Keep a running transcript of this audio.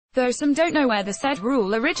Though some don't know where the said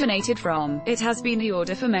rule originated from, it has been the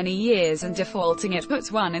order for many years, and defaulting it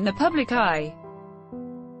puts one in the public eye.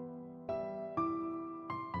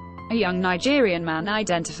 A young Nigerian man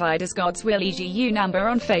identified as God's Will EGU number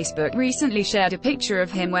on Facebook recently shared a picture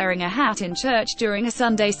of him wearing a hat in church during a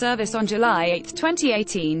Sunday service on July 8,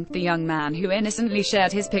 2018. The young man who innocently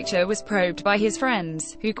shared his picture was probed by his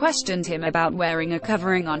friends, who questioned him about wearing a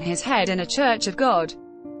covering on his head in a church of God.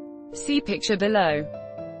 See picture below.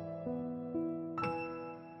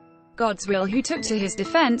 God's Will, who took to his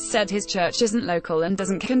defense, said his church isn't local and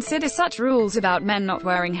doesn't consider such rules about men not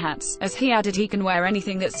wearing hats, as he added he can wear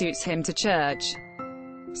anything that suits him to church.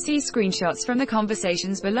 See screenshots from the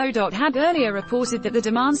conversations below. Had earlier reported that the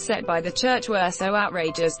demands set by the church were so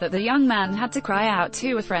outrageous that the young man had to cry out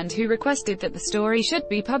to a friend who requested that the story should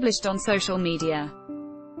be published on social media.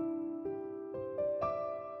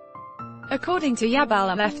 According to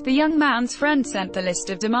Yabalaf, the young man's friend sent the list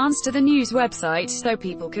of demands to the news website so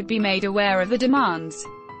people could be made aware of the demands.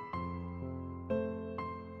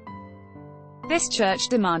 This church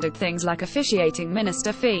demanded things like officiating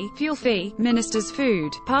minister fee, fuel fee, minister's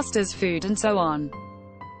food, pastor's food, and so on.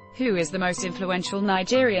 Who is the most influential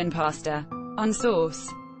Nigerian pastor? On source.